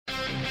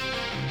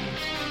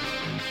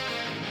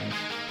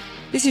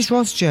This is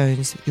Ros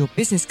Jones, your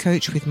business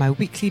coach with my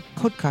weekly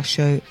podcast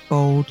show,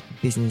 Bold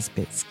Business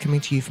Bits, coming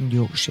to you from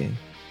Yorkshire.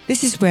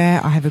 This is where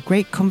I have a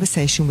great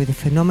conversation with a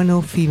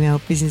phenomenal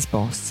female business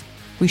boss.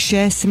 We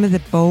share some of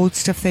the bold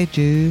stuff they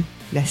do,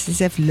 lessons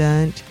they've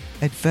learnt,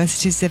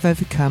 adversities they've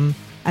overcome,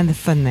 and the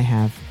fun they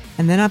have.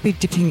 And then I'll be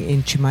dipping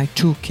into my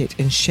toolkit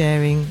and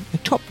sharing a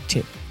top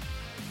tip.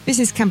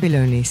 Business can be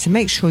lonely, so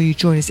make sure you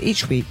join us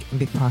each week and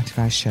be part of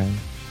our show.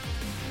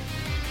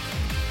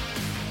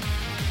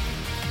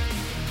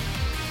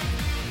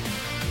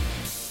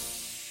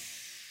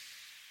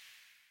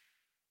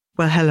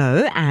 Well,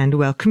 hello and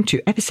welcome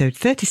to episode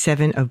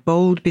 37 of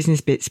Bold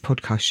Business Bits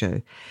podcast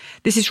show.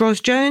 This is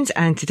Ros Jones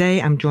and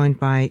today I'm joined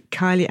by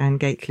Kylie-Anne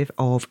Gatecliffe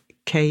of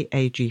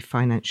KAG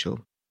Financial.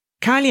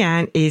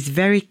 Kylie-Anne is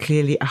very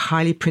clearly a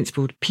highly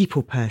principled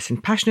people person,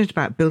 passionate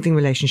about building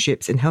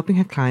relationships and helping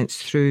her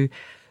clients through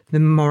the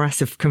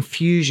morass of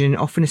confusion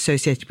often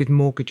associated with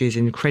mortgages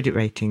and credit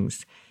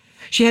ratings.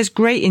 She has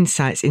great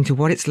insights into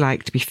what it's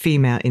like to be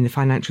female in the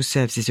financial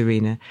services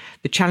arena,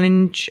 the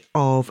challenge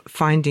of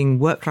finding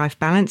work-life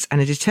balance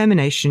and a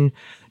determination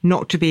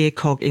not to be a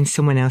cog in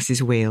someone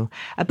else's wheel.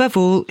 Above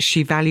all,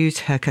 she values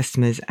her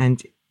customers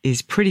and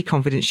is pretty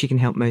confident she can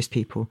help most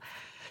people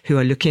who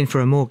are looking for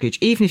a mortgage,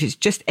 even if it's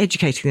just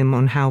educating them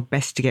on how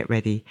best to get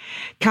ready.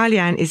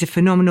 Kylie-Anne is a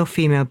phenomenal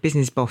female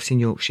business boss in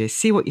Yorkshire.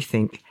 See what you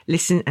think.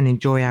 Listen and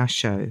enjoy our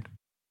show.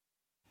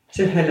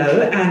 So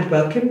hello and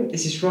welcome.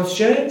 This is Ros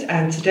Jones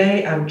and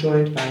today I'm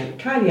joined by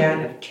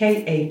Kylie-Anne of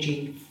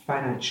KAG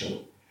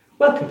Financial.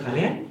 Welcome,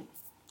 Kylie-Anne.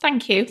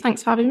 Thank you.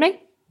 Thanks for having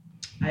me.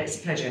 It's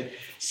a pleasure.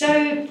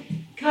 So,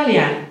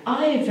 Kylie-Anne,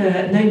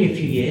 I've known you a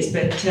few years,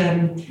 but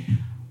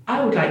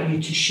I would like you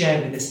to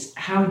share with us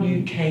how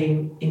you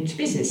came into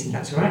business, if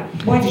that's all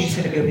right. Why did you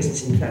set up your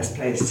business in the first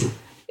place?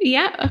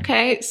 Yeah,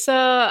 okay. So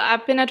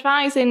I've been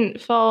advising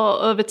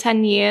for over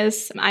 10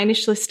 years. I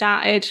initially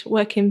started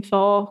working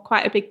for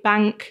quite a big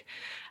bank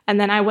and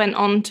then I went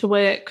on to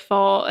work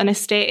for an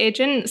estate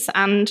agent.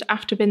 And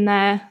after being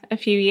there a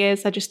few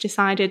years, I just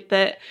decided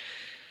that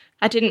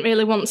I didn't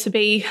really want to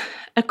be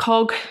a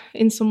cog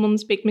in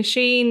someone's big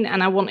machine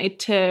and I wanted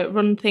to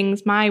run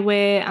things my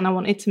way and I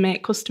wanted to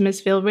make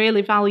customers feel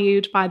really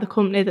valued by the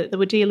company that they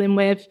were dealing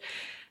with.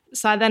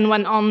 So I then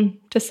went on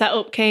to set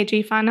up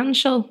KAG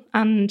Financial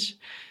and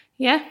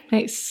yeah,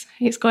 it's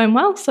going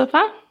well so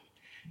far.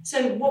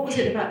 So what was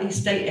it about the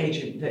estate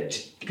agent that,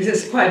 because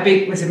it's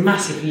was a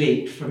massive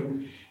leap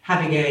from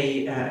having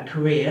a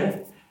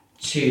career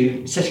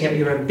to setting up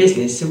your own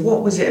business. So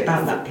what was it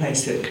about that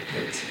place that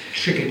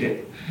triggered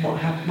it?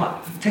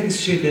 Take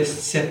us through the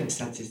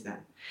circumstances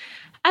there.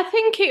 I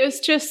think it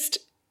was just,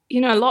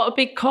 a lot of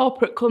big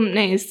corporate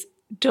companies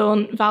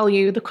don't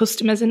value the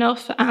customers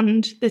enough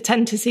and they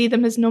tend to see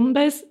them as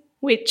numbers,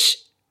 which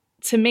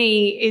to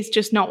me is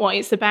just not what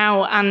it's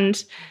about.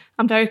 And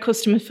I'm very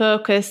customer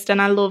focused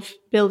and I love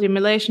building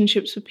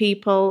relationships with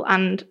people.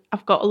 And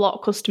I've got a lot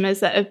of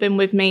customers that have been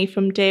with me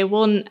from day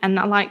one and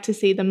I like to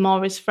see them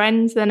more as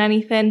friends than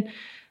anything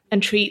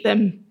and treat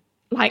them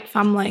like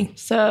family.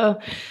 So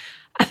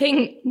I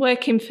think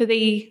working for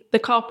the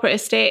corporate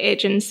estate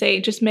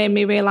agency just made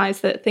me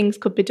realise that things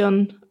could be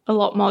done a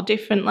lot more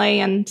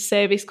differently and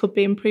service could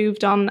be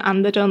improved on,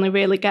 and they'd only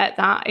really get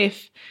that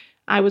if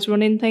I was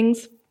running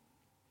things.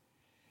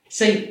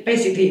 So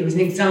basically it was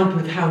an example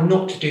of how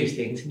not to do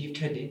things and you've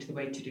turned it into the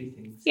way to do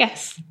things.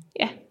 Yes,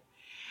 yeah.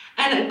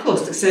 And of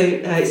course, so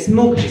it's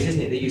mortgages,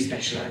 isn't it, that you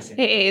specialise in?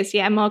 It is,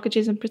 yeah,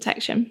 mortgages and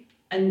protection.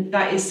 And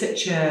that is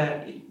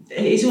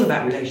it's all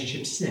about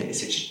relationships, isn't it?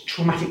 It's such a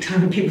traumatic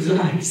time in people's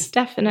lives.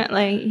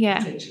 Definitely, yeah.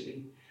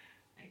 Essentially.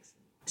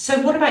 Excellent.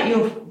 So what about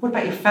your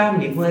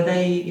family? Were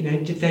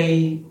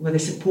they, were they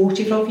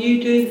supportive of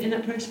you in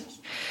that process?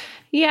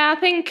 Yeah, I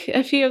think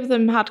a few of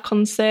them had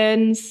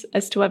concerns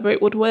as to whether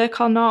it would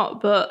work or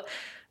not, but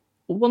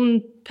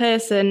one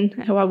person,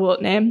 who I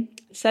won't name,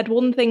 said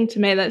one thing to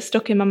me that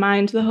stuck in my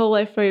mind the whole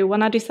way through.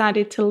 When I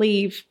decided to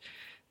leave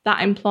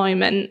that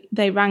employment,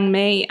 they rang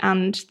me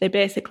and they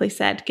basically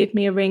said, give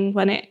me a ring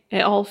when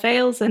it all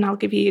fails and I'll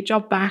give you your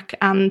job back.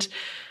 And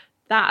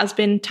that has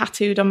been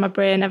tattooed on my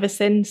brain ever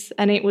since.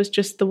 And it was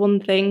just the one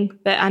thing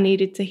that I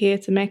needed to hear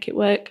to make it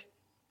work.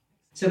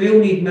 So we all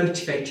need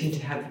motivating to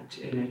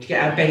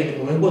get out of bed in the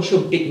morning. What's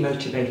your big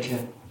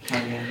motivator,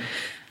 Kylie-Anne?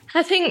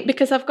 I think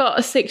because I've got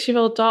a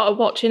 6-year-old daughter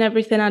watching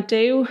everything I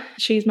do,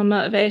 she's my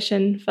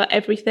motivation for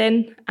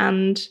everything.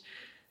 And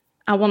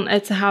I want her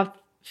to have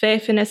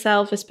faith in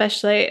herself,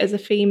 especially as a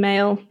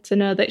female, to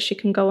know that she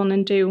can go on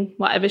and do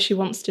whatever she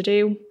wants to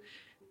do,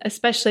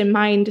 especially in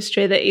my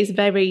industry that is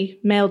very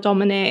male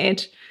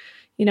dominated.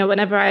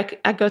 Whenever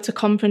I go to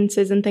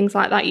conferences and things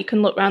like that, you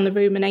can look around the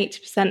room and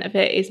 80% of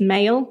it is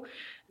male.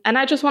 And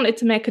I just wanted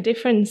to make a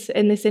difference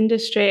in this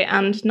industry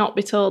and not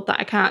be told that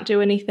I can't do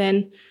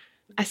anything.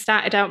 I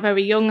started out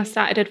very young. I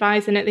started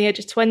advising at the age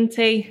of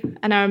 20.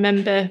 And I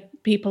remember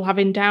people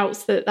having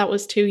doubts that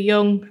was too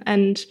young.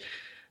 And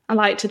I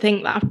like to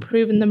think that I've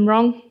proven them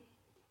wrong.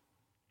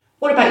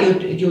 What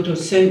about your daughter?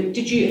 So had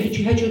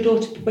you had your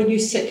daughter when you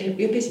set up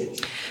your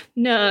business?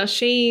 No,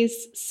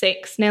 she's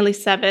 6, nearly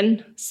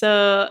 7.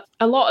 So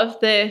a lot of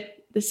the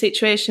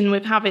situation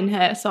with having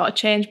her sort of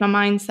changed my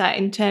mindset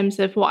in terms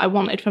of what I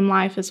wanted from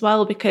life as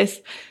well, because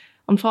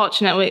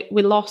unfortunately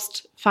we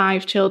lost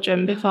 5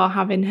 children before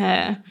having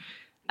her.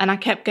 And I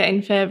kept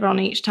getting further on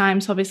each time.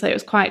 So obviously it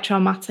was quite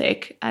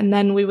traumatic. And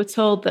then we were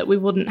told that we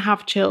wouldn't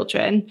have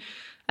children.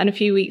 And a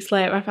few weeks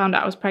later, I found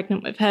out I was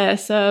pregnant with her.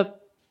 So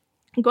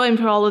going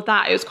through all of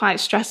that, it was quite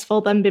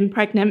stressful then being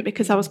pregnant,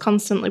 because I was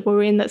constantly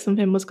worrying that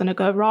something was going to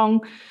go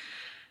wrong.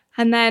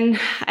 And then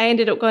I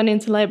ended up going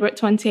into labour at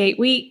 28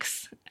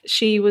 weeks.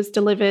 She was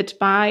delivered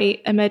by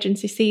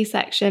emergency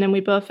C-section, and we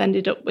both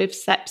ended up with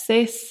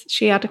sepsis.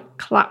 She had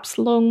collapsed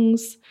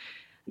lungs.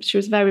 She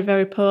was very,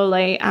 very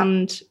poorly,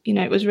 and,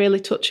 it was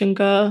really touch and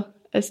go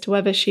as to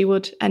whether she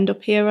would end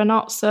up here or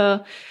not.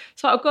 So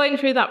sort of going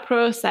through that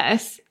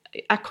process,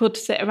 I could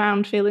sit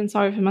around feeling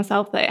sorry for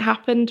myself that it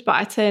happened, but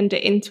I turned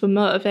it into a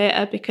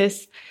motivator,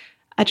 because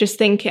I just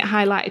think it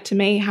highlighted to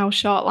me how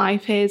short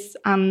life is,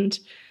 and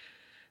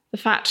the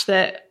fact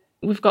that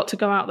we've got to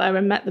go out there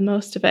and make the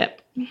most of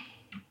it. Yeah,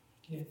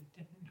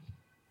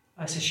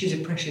 definitely. So she's a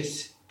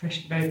precious,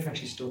 very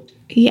precious daughter.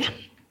 Yeah.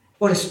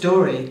 What a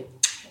story.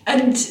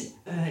 And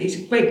it's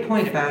a great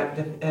point about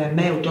the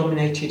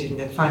male-dominated in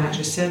the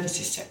financial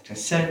services sector.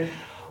 So,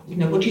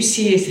 what do you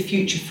see as the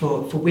future for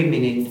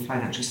women in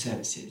financial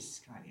services,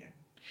 Kylie?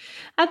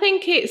 I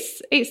think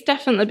it's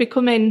definitely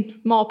becoming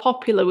more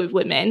popular with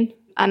women.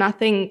 And I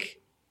think,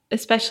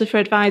 especially for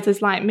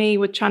advisors like me,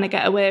 we're trying to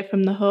get away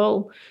from the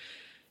whole,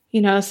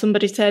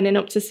 somebody turning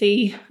up to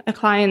see a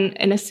client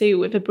in a suit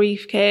with a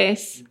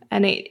briefcase,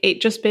 and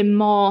it just been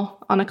more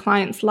on a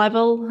client's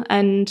level.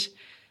 And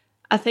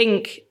I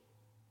think,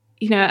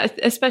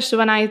 especially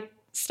when I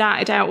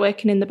started out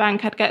working in the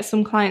bank, I'd get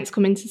some clients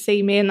coming to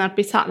see me, and I'd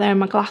be sat there in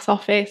my glass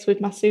office with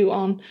my suit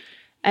on,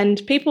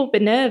 and people would be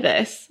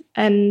nervous.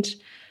 And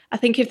I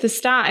think if they're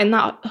starting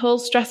that whole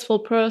stressful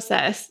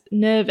process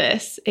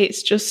nervous,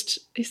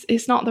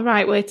 it's not the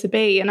right way to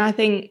be. And I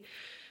think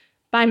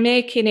by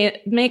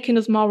making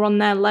us more on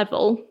their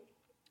level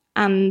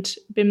and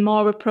being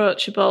more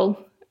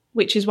approachable,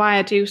 which is why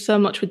I do so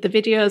much with the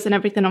videos and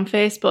everything on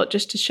Facebook,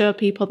 just to show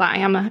people that I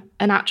am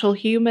an actual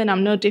human.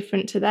 I'm no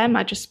different to them.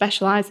 I just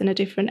specialise in a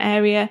different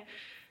area.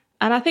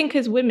 And I think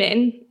as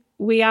women,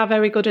 we are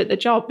very good at the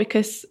job,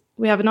 because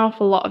we have an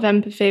awful lot of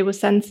empathy, we're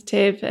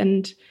sensitive,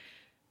 and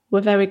we're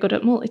very good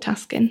at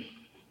multitasking.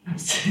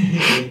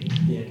 Absolutely,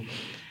 yeah.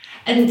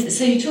 And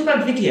so you talk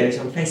about videos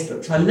on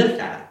Facebook, so I love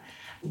that.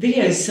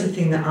 Video is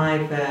something that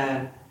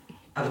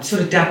I've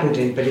sort of dabbled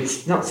in, but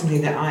it's not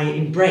something that I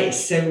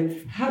embrace. So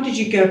how did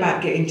you go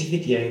about getting into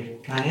video,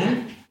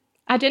 Kaya?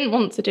 I didn't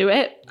want to do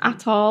it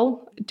at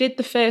all. Did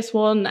the first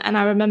one, and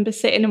I remember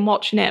sitting and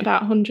watching it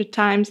about 100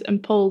 times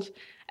and pulled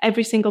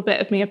every single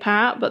bit of me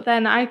apart. But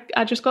then I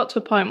just got to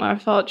a point where I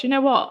thought, do you know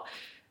what?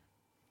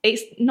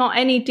 It's not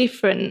any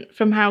different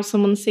from how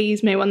someone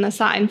sees me when they're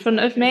sat in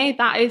front of me.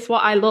 That is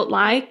what I look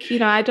like.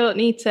 I don't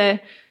need to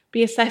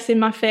be assessing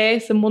my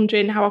face and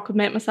wondering how I could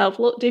make myself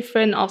look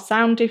different or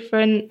sound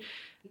different.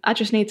 I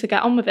just need to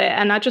get on with it.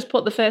 And I just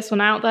put the first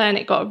one out there, and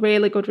it got a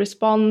really good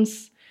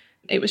response.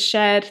 It was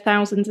shared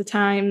thousands of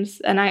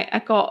times, and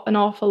I got an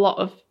awful lot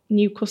of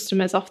new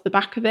customers off the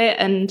back of it.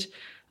 And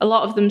a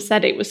lot of them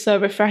said it was so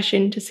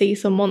refreshing to see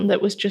someone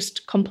that was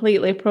just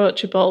completely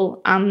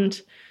approachable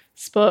and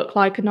spoke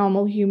like a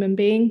normal human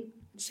being.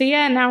 So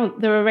yeah, now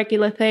they're a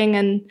regular thing,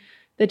 and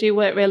they do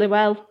work really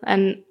well.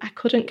 And I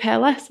couldn't care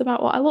less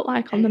about what I look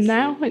like on them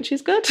now, which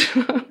is good.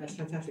 That's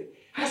fantastic.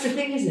 That's the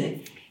thing, isn't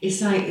it?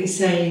 It's like you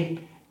say,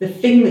 the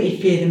thing that you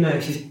fear the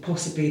most is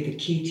possibly the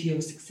key to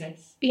your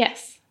success.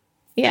 Yes.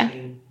 Yeah.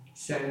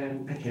 So,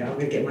 okay, I'm going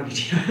to get my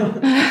video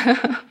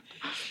out.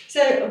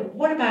 So,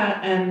 what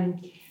about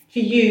for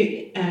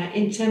you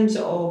in terms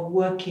of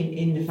working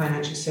in the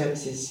financial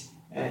services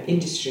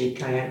industry,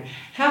 Kaya?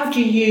 How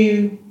do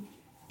you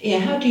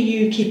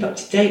keep up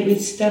to date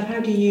with stuff? How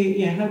do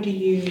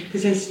you,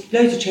 because there's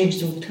loads of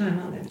changes all the time,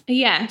 aren't there?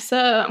 Yeah, so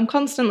I'm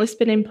constantly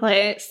spinning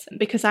plates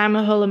because I'm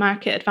a whole of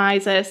market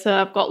advisor. So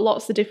I've got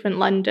lots of different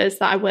lenders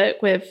that I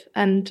work with,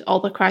 and all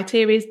the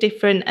criteria is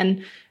different.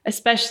 And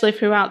especially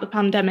throughout the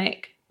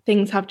pandemic,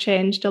 things have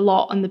changed a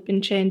lot, and they've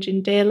been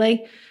changing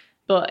daily.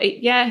 But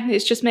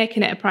it's just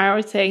making it a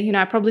priority.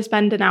 I probably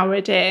spend an hour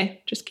a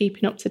day just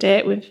keeping up to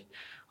date with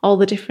all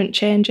the different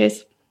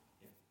changes.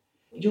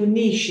 Your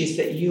niche is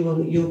that you've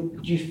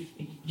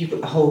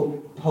got the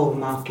whole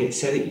market,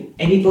 so that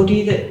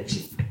anybody that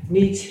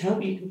needs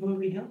help, you can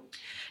probably help.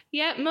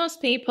 Yeah, most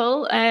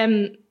people.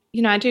 I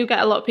do get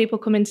a lot of people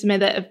coming to me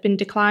that have been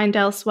declined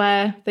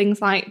elsewhere.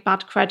 Things like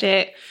bad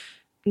credit.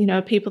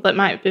 People that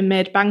might have been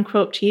made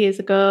bankrupt years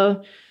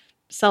ago.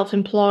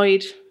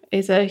 Self-employed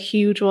is a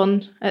huge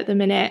one at the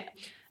minute.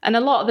 And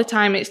a lot of the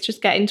time it's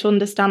just getting to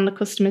understand the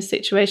customer's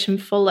situation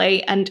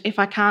fully. And if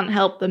I can't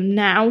help them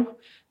now,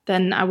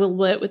 then I will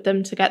work with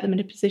them to get them in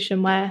a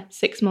position where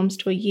 6 months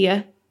to a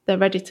year, they're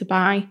ready to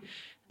buy.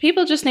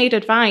 People just need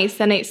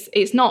advice, and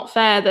it's not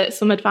fair that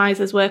some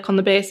advisors work on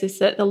the basis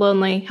that they'll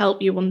only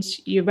help you once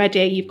you're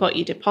ready, you've got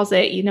your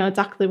deposit, you know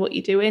exactly what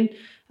you're doing.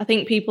 I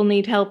think people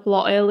need help a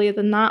lot earlier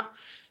than that.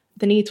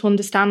 They need to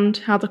understand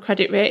how the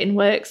credit rating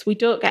works. We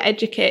don't get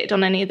educated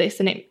on any of this,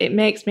 and it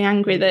makes me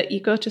angry that you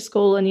go to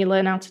school and you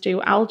learn how to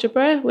do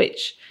algebra,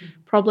 which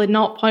probably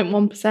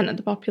 0.1% of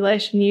the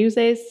population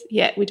uses,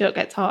 yet we don't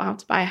get taught how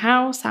to buy a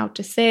house, how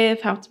to save,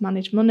 how to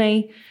manage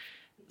money.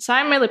 So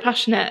I'm really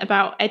passionate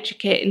about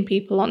educating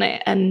people on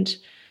it, and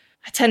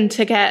I tend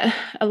to get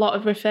a lot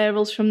of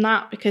referrals from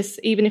that, because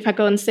even if I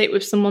go and sit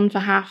with someone for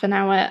half an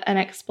hour and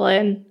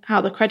explain how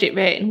the credit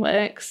rating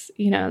works,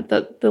 you know,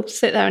 they'll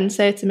sit there and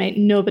say to me,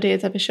 nobody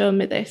has ever shown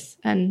me this.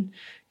 And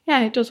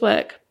yeah, it does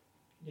work.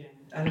 Yeah,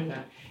 I love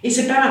that. It's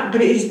about,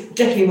 but it is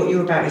definitely what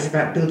you're about, is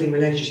about building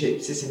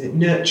relationships, isn't it?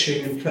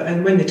 Nurturing them.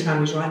 And when the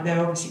time is right, they're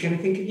obviously going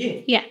to think of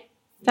you. Yeah,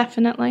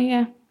 definitely,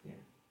 yeah.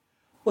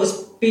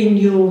 What's been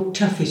your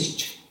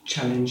toughest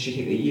challenge you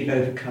think that you've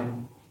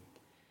overcome?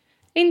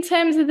 In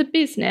terms of the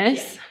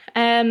business,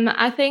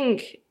 I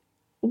think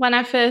when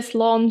I first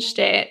launched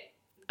it,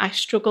 I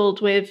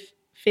struggled with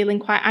feeling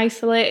quite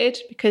isolated,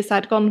 because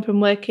I'd gone from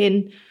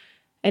working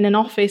in an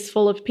office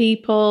full of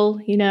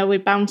people, you know, we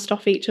bounced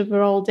off each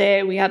other all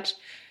day, we had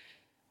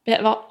a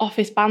bit of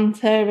office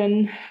banter,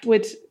 and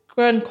we'd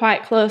grown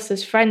quite close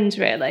as friends,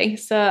 really.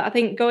 So I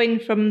think going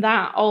from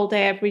that all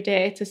day, every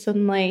day, to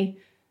suddenly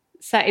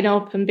setting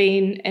up and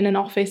being in an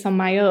office on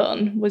my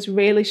own was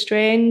really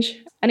strange.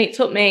 And it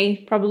took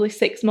me probably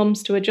 6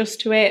 months to adjust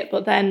to it.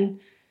 But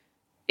then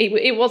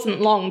it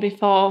wasn't long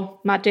before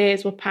my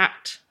days were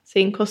packed,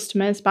 seeing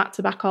customers back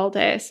to back all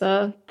day.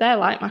 So they're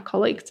like my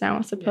colleagues now,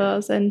 I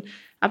suppose. Yeah. And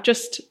I've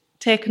just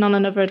taken on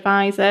another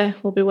advisor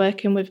who'll be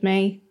working with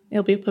me.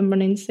 He'll be up and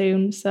running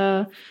soon.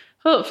 So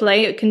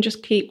hopefully it can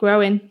just keep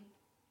growing.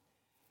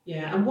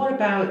 Yeah. And what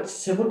about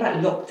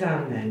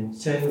lockdown then?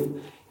 So,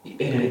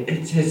 you know,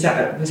 was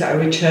that a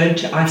return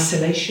to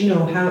isolation,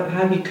 or how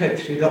have you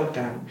coped through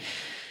lockdown?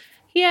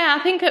 Yeah,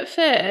 I think at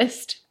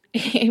first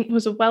it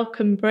was a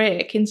welcome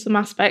break in some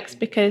aspects,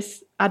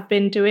 because I'd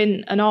been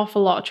doing an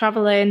awful lot of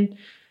travelling.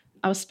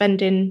 I was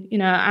spending, you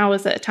know,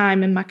 hours at a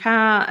time in my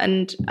car,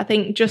 and I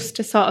think just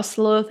to sort of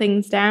slow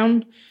things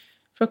down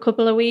for a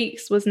couple of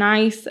weeks was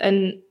nice,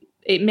 and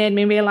it made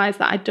me realise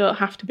that I don't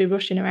have to be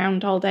rushing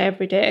around all day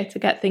every day to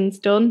get things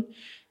done.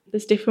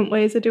 There's different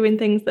ways of doing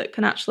things that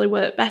can actually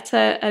work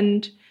better.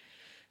 And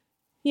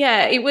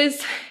yeah, it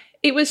was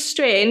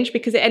strange,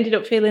 because it ended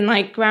up feeling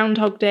like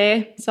Groundhog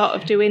Day, sort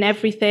of doing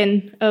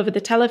everything over the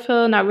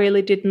telephone. I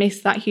really did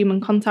miss that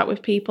human contact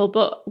with people,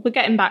 but we're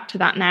getting back to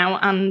that now.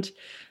 And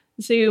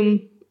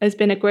Zoom has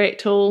been a great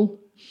tool.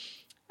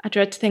 I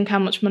dread to think how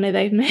much money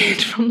they've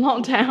made from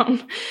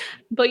lockdown.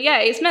 But yeah,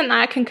 it's meant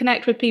that I can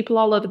connect with people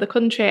all over the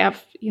country.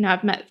 I've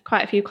met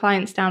quite a few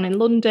clients down in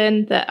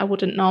London that I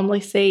wouldn't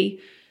normally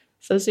see.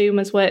 So Zoom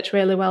has worked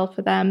really well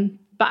for them.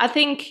 But I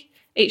think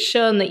it's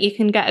shown that you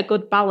can get a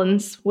good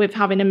balance with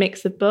having a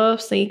mix of both.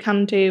 So you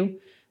can do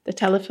the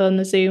telephone,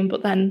 the Zoom,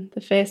 but then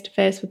the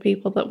face-to-face for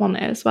people that want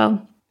it as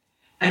well.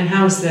 And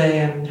how's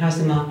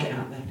the market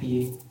out there for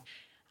you?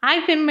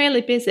 I've been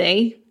really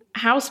busy.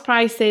 House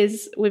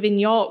prices within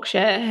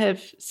Yorkshire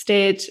have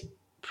stayed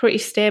pretty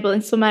stable.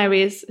 In some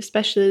areas,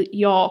 especially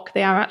York,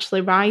 they are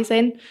actually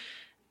rising.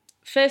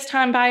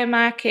 First-time buyer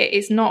market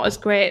is not as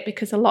great,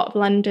 because a lot of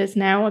lenders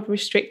now have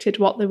restricted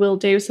what they will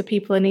do, so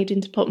people are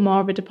needing to put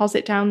more of a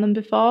deposit down than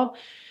before.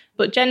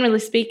 But generally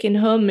speaking,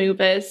 home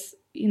movers,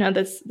 you know,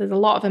 there's a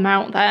lot of them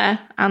out there,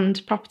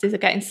 and properties are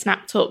getting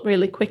snapped up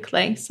really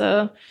quickly.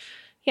 So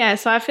yeah,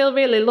 so I feel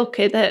really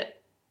lucky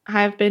that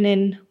I've been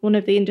in one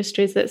of the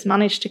industries that's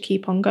managed to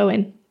keep on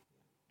going.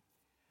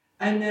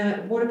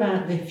 And what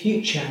about the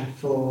future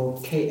for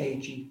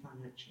KAG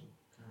Financial?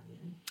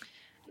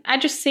 I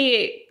just see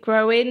it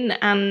growing,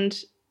 and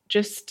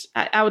just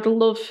I would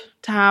love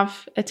to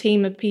have a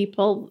team of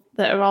people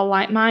that are all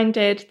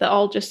like-minded, that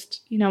all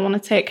just, you know, want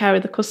to take care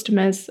of the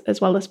customers as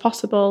well as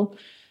possible,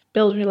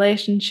 build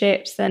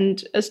relationships,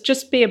 and as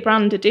just be a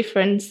brand of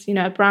difference, you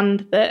know, a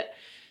brand that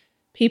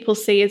people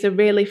see as a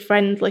really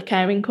friendly,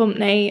 caring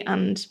company,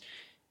 and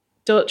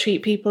don't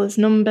treat people as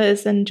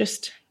numbers, and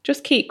just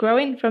keep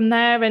growing from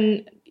there.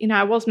 And, you know,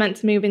 I was meant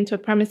to move into a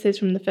premises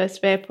from the 1st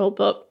of April,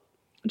 but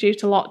due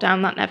to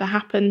lockdown, that never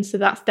happened. So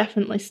that's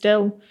definitely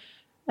still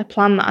a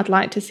plan that I'd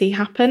like to see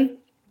happen,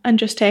 and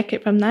just take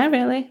it from there,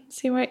 really,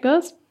 see where it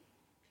goes.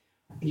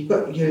 You've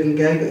got your little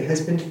girl, you've got your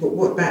husband, but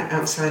what about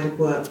outside of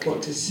work?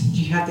 Do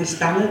you have this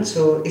balance,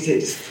 or is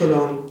it just full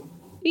on?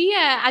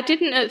 Yeah, I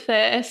didn't at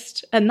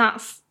first, and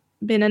that's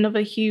been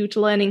another huge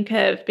learning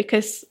curve,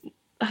 because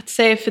I'd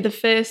say for the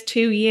first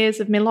 2 years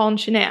of me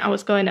launching it, I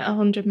was going at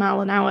 100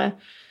 mile an hour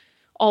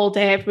all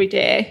day, every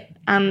day.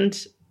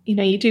 And, you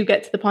know, you do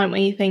get to the point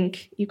where you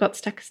think you've got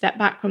to take a step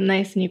back from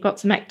this, and you've got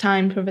to make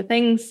time for other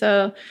things.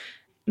 So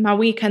my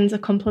weekends are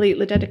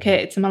completely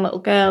dedicated to my little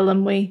girl,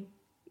 and we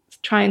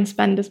try and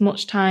spend as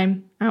much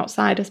time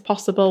outside as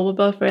possible. We're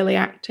both really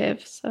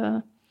active.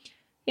 So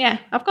yeah,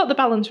 I've got the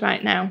balance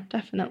right now,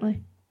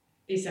 definitely.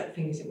 Is that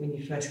thing, is it, when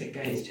you first get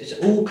going, it's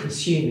just all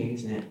consuming,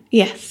 isn't it?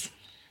 Yes.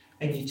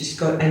 And you just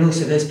got, and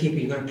also those people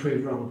you've got to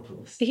prove wrong, of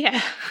course.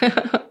 Yeah.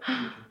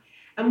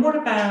 And what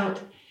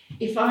about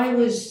if I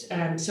was,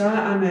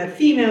 I'm a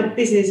female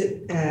business,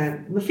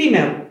 I'm a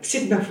female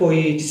sitting before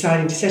you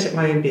deciding to set up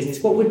my own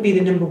business. What would be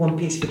the number one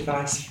piece of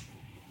advice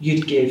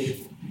you'd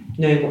give,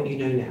 knowing what you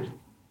know now?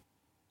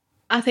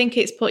 I think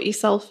it's put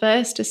yourself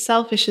first. As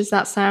selfish as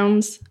that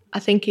sounds, I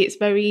think it's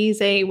very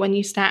easy when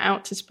you start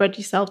out to spread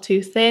yourself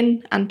too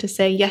thin and to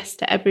say yes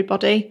to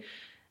everybody,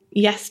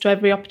 yes to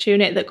every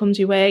opportunity that comes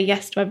your way,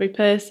 yes to every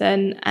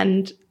person.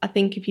 And I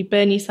think if you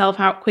burn yourself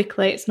out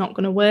quickly, it's not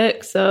going to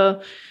work.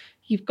 So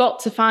you've got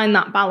to find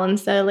that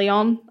balance early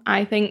on,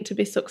 I think, to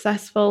be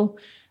successful.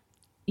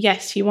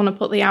 Yes, you want to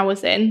put the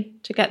hours in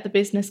to get the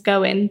business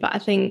going, but I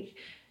think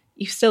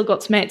you've still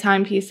got to make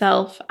time for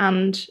yourself,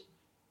 and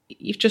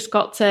you've just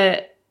got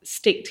to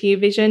stick to your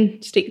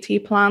vision, stick to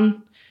your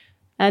plan,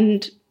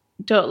 and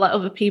don't let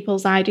other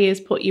people's ideas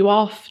put you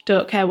off.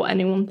 Don't care what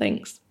anyone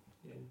thinks.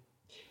 Yeah.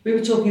 We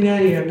were talking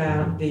earlier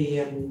about the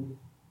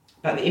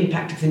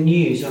impact of the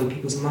news on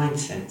people's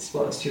mindsets.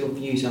 What's your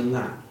views on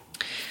that?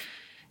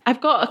 I've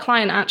got a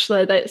client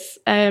actually that's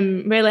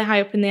really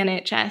high up in the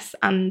NHS,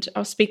 and I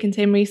was speaking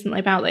to him recently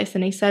about this,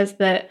 and he says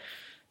that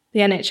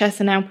the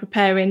NHS are now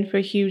preparing for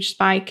a huge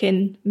spike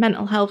in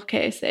mental health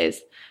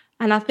cases.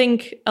 And I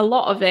think a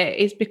lot of it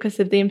is because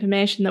of the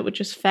information that we're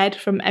just fed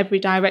from every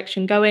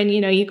direction going. You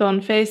know, you go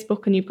on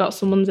Facebook and you've got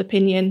someone's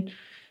opinion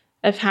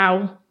of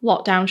how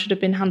lockdown should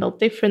have been handled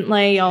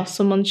differently, or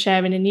someone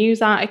sharing a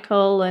news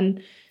article,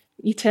 and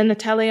you turn the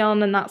telly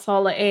on and that's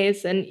all it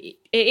is. And it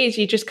is,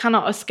 you just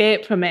cannot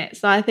escape from it.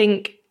 So I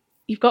think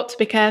you've got to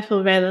be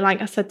careful, really.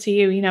 Like I said to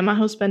you, you know, my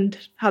husband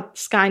had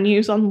Sky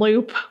News on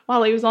loop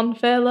while he was on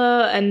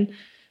furlough, and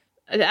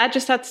I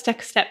just had to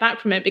take a step back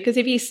from it, because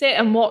if you sit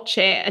and watch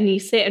it and you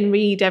sit and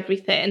read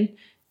everything,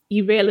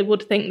 you really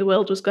would think the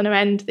world was going to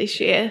end this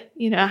year,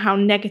 you know, how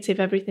negative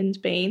everything's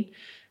been.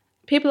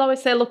 People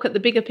always say look at the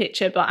bigger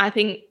picture, but I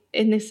think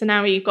in this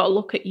scenario you've got to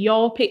look at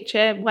your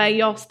picture, where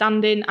you're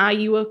standing. Are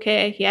you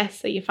okay?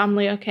 Yes. Are your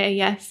family okay?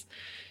 Yes.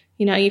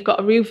 You know, you've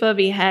got a roof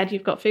over your head,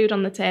 you've got food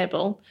on the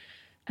table.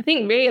 I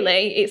think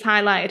really it's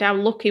highlighted how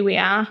lucky we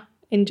are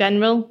in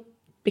general,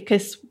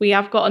 because we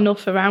have got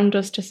enough around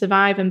us to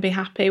survive and be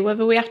happy.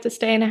 Whether we have to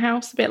stay in a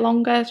house a bit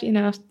longer, you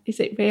know, is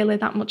it really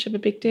that much of a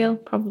big deal?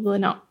 Probably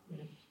not.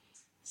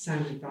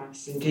 Sound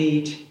advice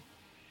indeed.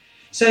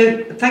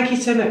 So thank you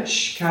so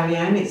much,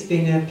 Kylie-Anne. It's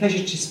been a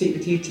pleasure to speak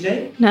with you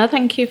today. No,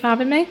 thank you for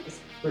having me. It's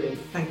brilliant.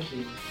 Thank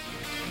you.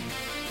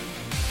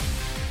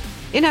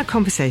 In our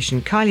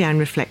conversation, Kylie-Anne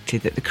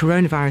reflected that the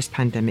coronavirus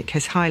pandemic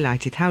has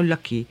highlighted how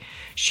lucky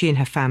she and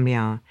her family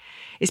are.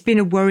 It's been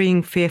a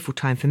worrying, fearful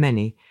time for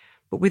many,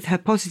 but with her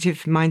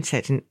positive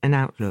mindset and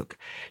outlook,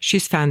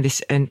 she's found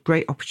this a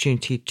great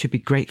opportunity to be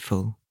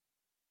grateful.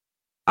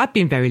 I've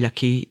been very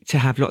lucky to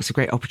have lots of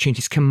great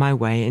opportunities come my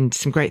way and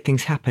some great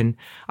things happen.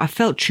 I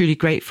felt truly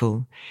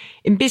grateful.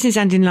 In business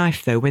and in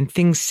life, though, when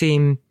things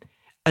seem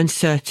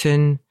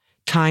uncertain,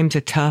 times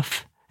are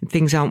tough, and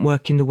things aren't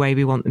working the way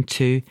we want them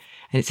to,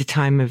 and it's a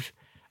time of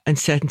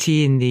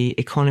uncertainty in the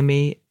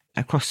economy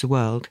across the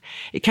world,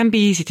 it can be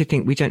easy to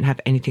think we don't have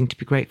anything to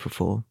be grateful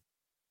for.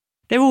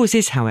 There always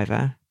is,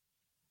 however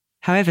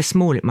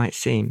small it might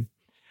seem.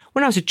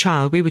 When I was a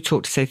child, we were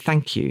taught to say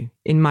thank you.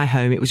 In my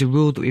home, it was a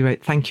rule that we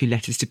wrote thank you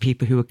letters to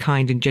people who were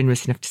kind and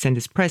generous enough to send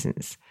us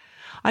presents.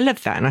 I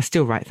love that, and I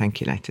still write thank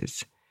you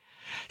letters.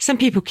 Some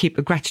people keep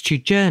a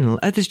gratitude journal,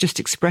 others just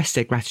express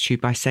their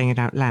gratitude by saying it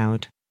out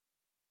loud.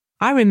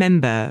 I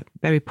remember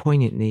very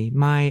poignantly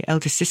my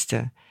eldest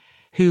sister,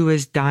 who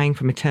was dying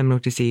from a terminal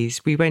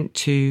disease. We went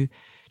to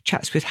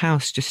Chatsworth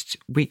House just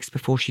weeks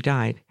before she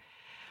died.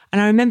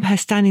 And I remember her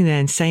standing there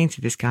and saying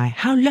to this guy,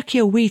 how lucky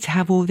are we to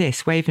have all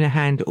this, waving her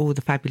hand at all the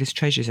fabulous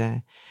treasures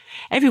there.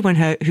 Everyone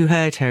who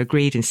heard her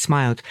agreed and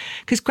smiled,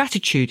 because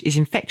gratitude is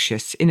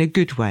infectious in a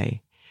good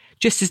way,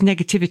 just as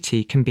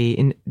negativity can be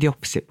in the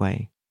opposite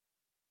way.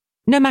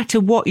 No matter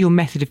what your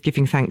method of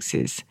giving thanks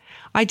is,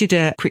 I did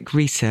a quick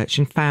research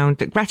and found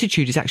that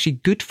gratitude is actually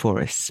good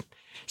for us.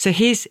 So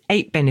here's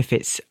 8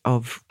 benefits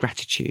of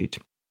gratitude.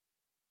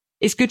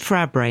 It's good for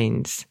our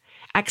brains.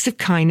 Acts of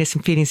kindness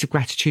and feelings of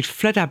gratitude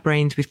flood our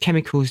brains with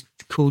chemicals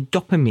called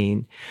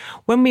dopamine.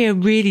 When we are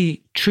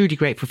really, truly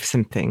grateful for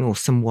something or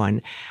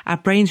someone, our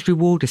brains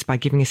reward us by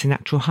giving us a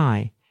natural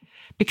high.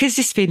 Because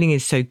this feeling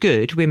is so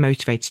good, we're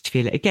motivated to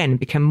feel it again and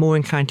become more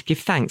inclined to give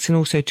thanks and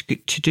also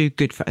to do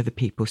good for other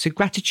people. So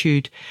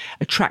gratitude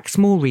attracts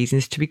more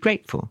reasons to be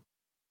grateful.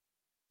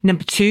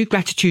 Number 2,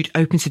 gratitude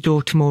opens the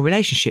door to more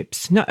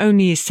relationships. Not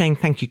only is saying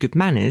thank you good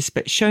manners,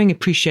 but showing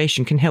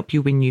appreciation can help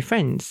you win new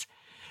friends.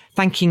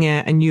 Thanking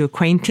a new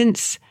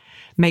acquaintance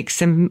makes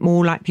them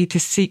more likely to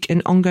seek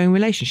an ongoing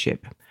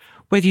relationship.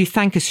 Whether you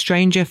thank a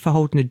stranger for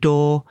holding the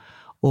door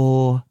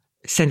or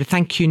send a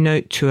thank you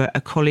note to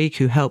a colleague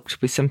who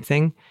helped with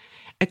something,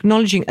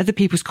 acknowledging other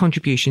people's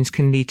contributions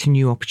can lead to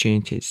new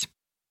opportunities.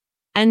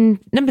 And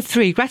number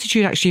 3,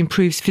 gratitude actually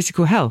improves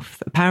physical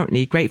health.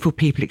 Apparently, grateful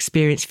people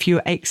experience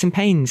fewer aches and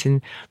pains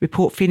and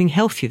report feeling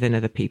healthier than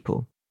other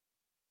people.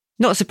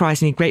 Not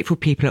surprisingly, grateful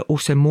people are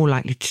also more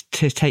likely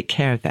to take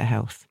care of their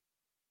health.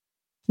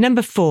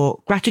 Number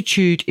 4,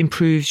 gratitude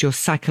improves your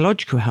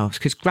psychological health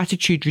because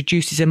gratitude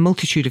reduces a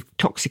multitude of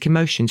toxic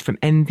emotions from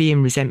envy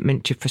and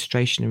resentment to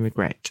frustration and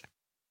regret.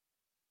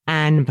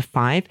 And number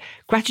 5,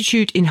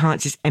 gratitude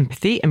enhances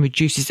empathy and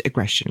reduces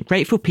aggression.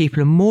 Grateful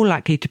people are more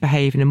likely to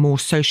behave in a more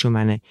social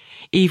manner,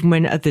 even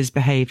when others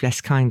behave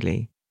less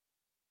kindly.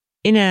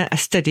 In a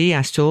study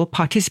I saw,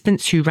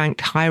 participants who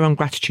ranked higher on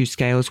gratitude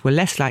scales were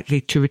less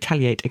likely to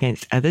retaliate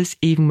against others,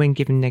 even when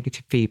given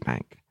negative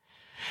feedback.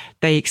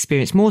 They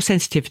experienced more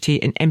sensitivity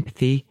and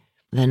empathy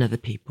than other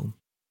people.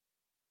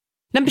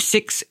 Number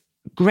 6,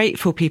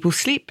 grateful people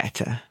sleep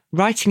better.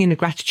 Writing in a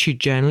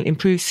gratitude journal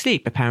improves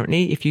sleep,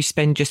 apparently. If you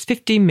spend just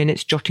 15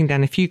 minutes jotting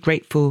down a few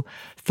grateful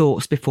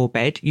thoughts before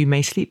bed, you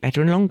may sleep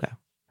better and longer.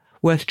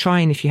 Worth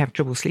trying if you have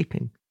trouble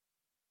sleeping.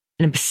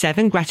 Number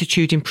 7,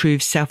 gratitude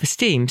improves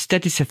self-esteem.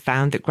 Studies have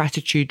found that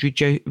gratitude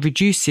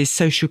reduces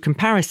social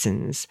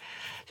comparisons.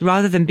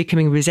 Rather than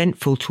becoming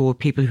resentful toward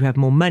people who have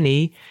more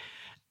money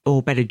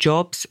or better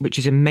jobs, which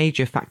is a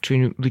major factor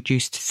in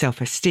reduced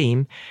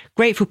self-esteem,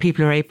 grateful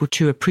people are able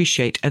to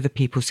appreciate other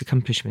people's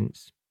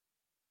accomplishments.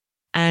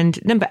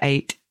 And number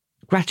 8,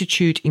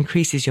 gratitude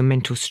increases your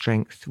mental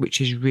strength,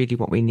 which is really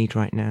what we need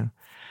right now.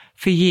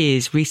 For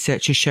years,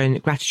 research has shown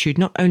that gratitude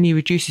not only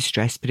reduces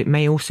stress, but it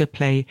may also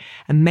play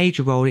a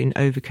major role in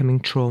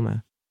overcoming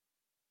trauma.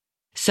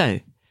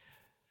 So,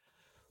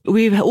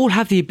 we all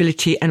have the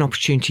ability and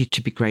opportunity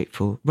to be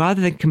grateful.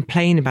 Rather than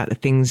complain about the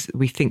things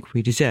we think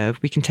we deserve,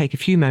 we can take a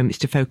few moments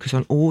to focus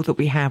on all that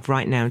we have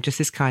right now,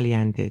 just as Kylie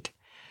Ann did.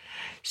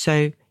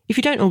 So, if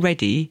you don't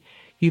already,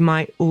 you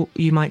might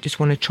just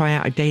want to try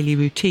out a daily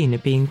routine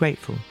of being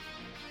grateful.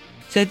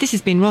 So this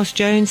has been Ros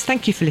Jones.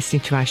 Thank you for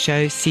listening to our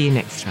show. See you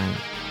next time.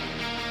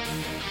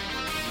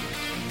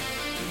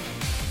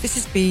 This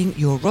has been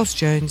your Ros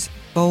Jones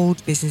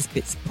Bold Business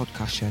Bits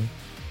podcast show.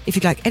 If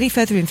you'd like any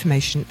further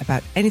information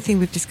about anything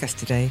we've discussed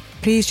today,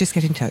 please just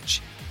get in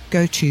touch.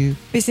 Go to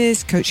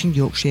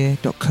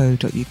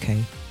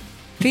businesscoachingyorkshire.co.uk.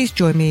 Please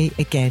join me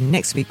again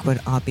next week when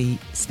I'll be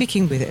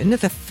speaking with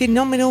another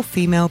phenomenal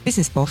female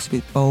business boss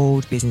with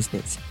bold business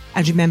bits.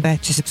 And remember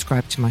to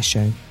subscribe to my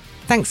show.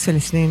 Thanks for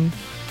listening.